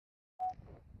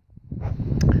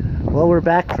Well, we're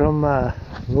back from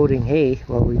loading hay.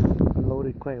 Well, we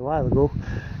loaded quite a while ago.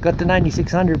 Got the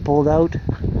 9600 pulled out.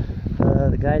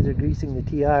 The guys are greasing the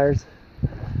TRs.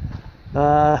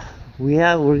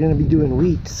 We're going to be doing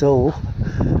wheat, so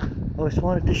I just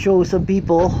wanted to show some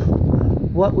people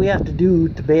what we have to do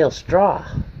to bale straw.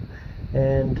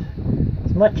 And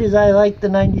as much as I like the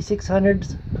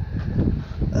 9600s,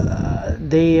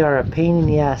 they are a pain in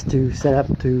the ass to set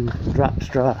up to drop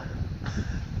straw.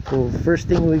 So first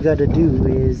thing we got to do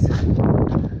is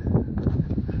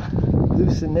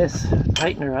loosen this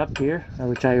tightener up here,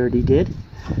 which I already did,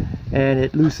 and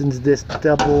it loosens this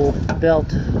double belt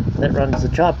that runs the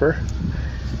chopper.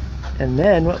 And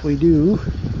then what we do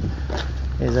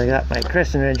is, I got my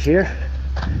crescent wrench here,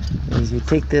 is you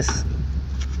take this,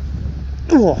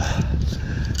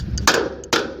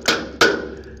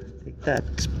 take that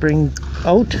spring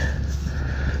out,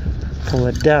 pull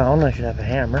it down. I should have a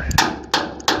hammer.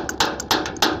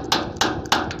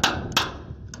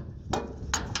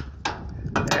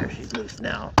 There, she's loose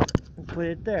now. And put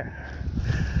it there.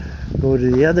 Go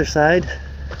to the other side,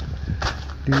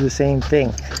 do the same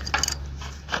thing.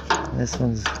 This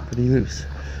one's pretty loose.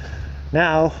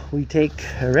 Now we take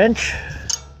a wrench,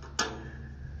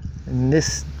 and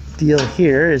this deal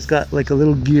here has got like a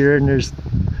little gear, and there's,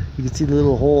 you can see the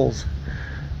little holes,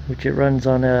 which it runs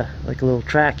on like a little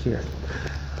track here.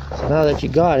 So now that you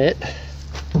got it,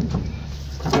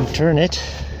 you turn it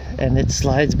and it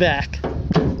slides back.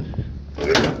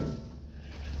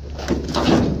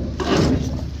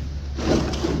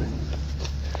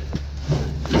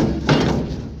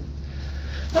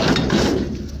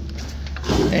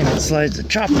 And it slides the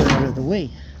chopper out of the way.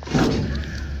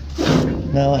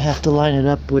 Now I have to line it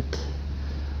up with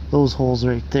those holes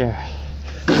right there.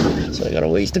 So I got a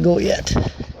ways to go yet.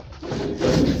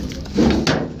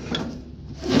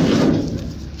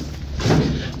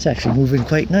 It's actually moving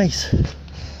quite nice.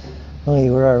 Okay,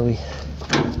 where are we?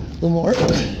 A little more.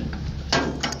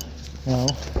 Now,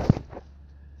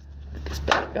 put this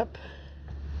back up.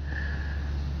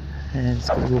 And it's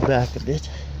going to go back a bit.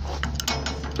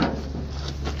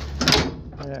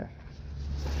 There.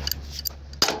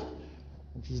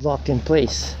 And she's locked in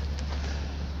place.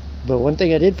 But one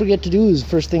thing I did forget to do is,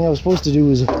 first thing I was supposed to do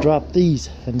was drop these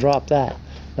and drop that.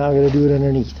 Now I'm going to do it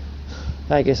underneath.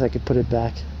 I guess I could put it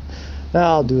back.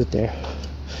 Now I'll do it there.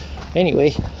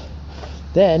 Anyway,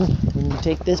 then when you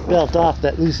take this belt off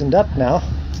that loosened up now,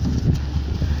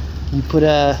 you put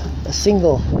a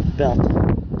single belt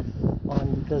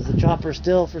on, because the chopper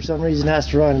still for some reason has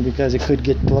to run, because it could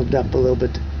get plugged up a little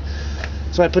bit.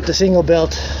 So I put the single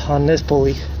belt on this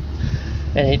pulley,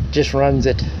 and it just runs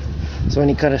it. So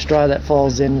any kind of straw that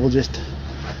falls in will just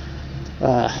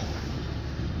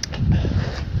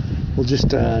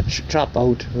chop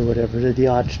out, or whatever, the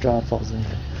odd straw falls in.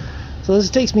 So this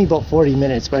takes me about 40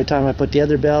 minutes by the time I put the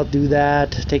other belt, do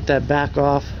that, take that back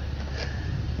off,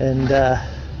 and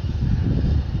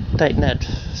tighten that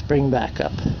spring back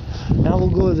up. Now we'll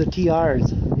go to the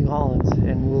TRs, New Hollands,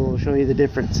 and we'll show you the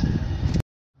difference.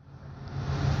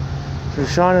 So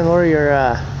Sean and Lori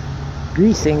are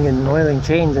greasing and oiling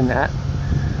chains and that.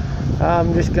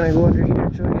 I'm just gonna go under here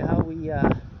and show you how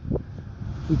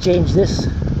we change this,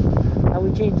 how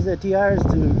we change the TRs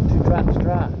to drop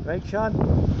straw, right, Sean?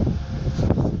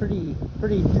 Pretty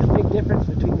big difference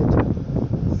between the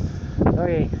two.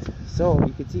 Okay, so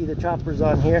you can see the chopper's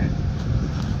on here,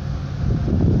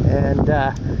 and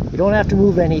you don't have to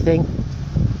move anything,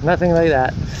 nothing like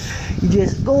that. You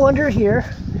just go under here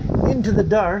into the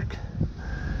dark.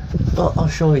 Well, I'll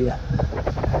show you.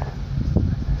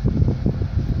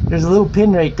 There's a little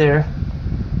pin right there.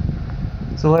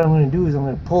 So what I'm going to do is I'm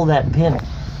going to pull that pin.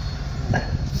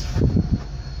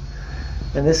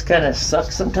 And this kind of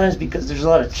sucks sometimes because there's a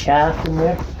lot of chaff in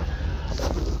there.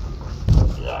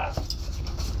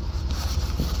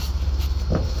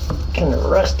 Kind of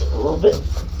rust it a little bit.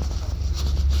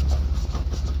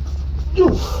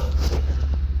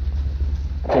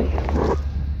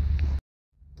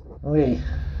 Okay.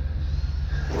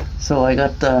 So I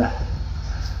got the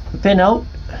pin out.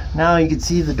 Now you can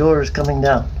see the door is coming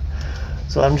down.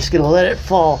 So I'm just going to let it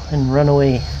fall and run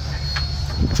away.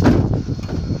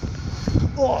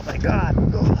 Oh my God. A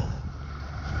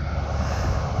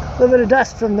little bit of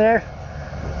dust from there.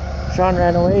 Sean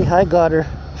ran away. I got her.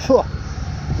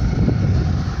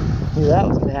 Knew that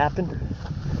was going to happen.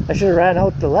 I should have ran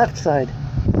out the left side.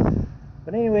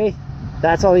 But anyway,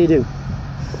 that's all you do.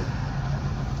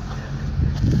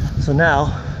 So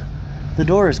now the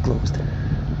door is closed.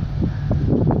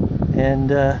 And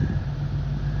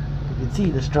you can see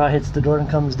the straw hits the door and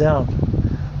comes down.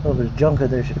 A little bit of junk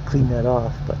there, should have cleaned that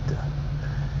off. But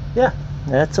yeah,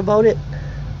 that's about it.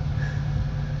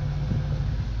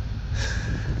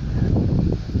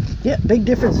 Yeah, big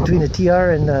difference between the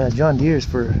TR and John Deere's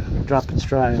for dropping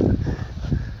straw.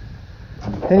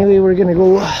 Anyway, we're gonna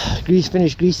go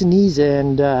finish greasing these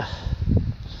and go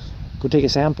take a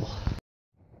sample.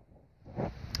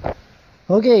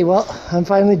 Okay, well, I'm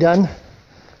finally done.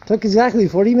 Took exactly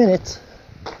 40 minutes.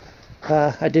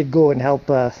 I did go and help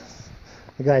the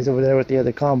guys over there with the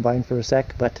other combine for a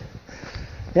sec, but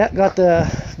yeah, got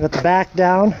the back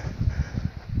down,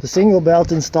 the single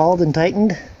belt installed and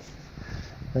tightened,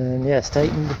 and yes,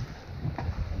 tightened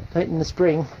the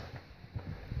spring,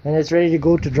 and it's ready to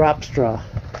go to drop straw.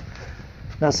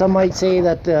 Now, some might say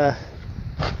that the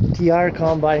TR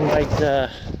combine might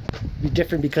be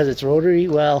different because it's rotary.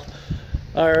 Well,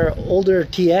 our older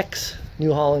TX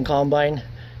New Holland Combine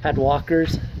had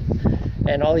walkers,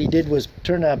 and all you did was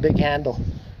turn a big handle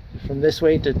from this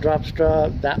way to drop straw,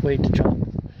 that way to chop.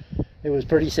 It was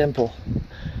pretty simple.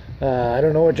 I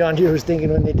don't know what John Deere was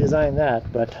thinking when they designed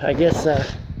that, but I guess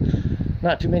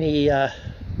not too many.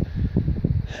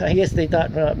 I guess they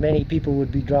thought not many people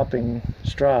would be dropping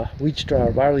straw, wheat straw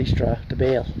or barley straw to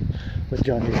bale with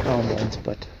John Deere combines.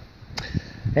 But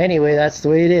anyway, that's the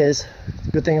way it is.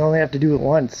 Good thing I only have to do it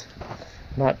once,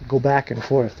 not go back and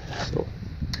forth. So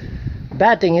the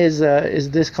bad thing is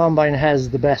this combine has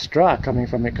the best straw coming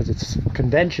from it because it's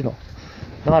conventional,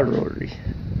 not rotary.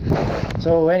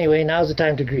 So anyway, now's the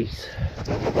time to grease.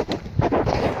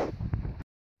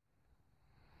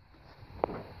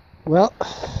 Well,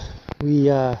 we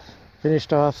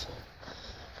finished off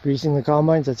greasing the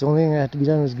combines. That's the only thing that had to be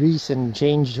done was grease and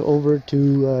change over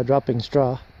to dropping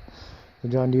straw. The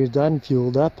John Deere's done,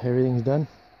 fueled up, everything's done.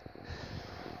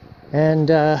 And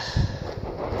the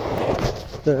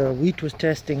wheat was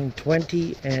testing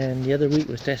 20 and the other wheat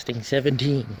was testing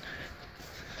 17.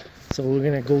 So we're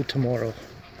gonna go tomorrow.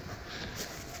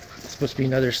 It's supposed to be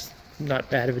another not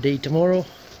bad of a day tomorrow,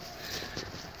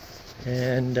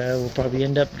 and we'll probably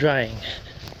end up drying.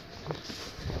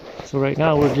 So right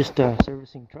now we're just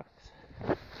servicing trucks,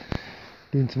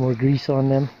 doing some more grease on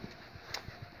them.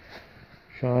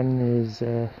 Sean is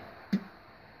the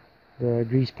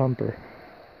grease pumper.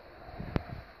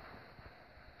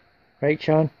 Right,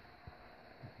 Sean?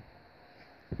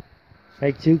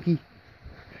 Right, Suki?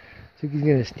 Suki's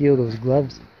gonna steal those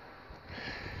gloves.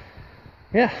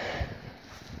 Yeah.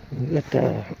 We got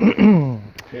the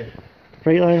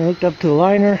freight liner hooked up to the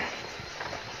liner.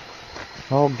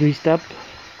 All greased up.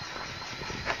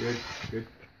 Good, good.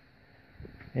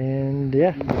 And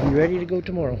yeah, we'll be ready to go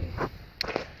tomorrow.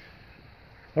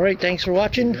 Alright, thanks for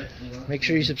watching. Make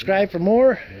sure you subscribe for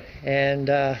more and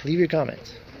leave your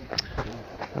comments.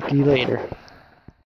 Talk to you later.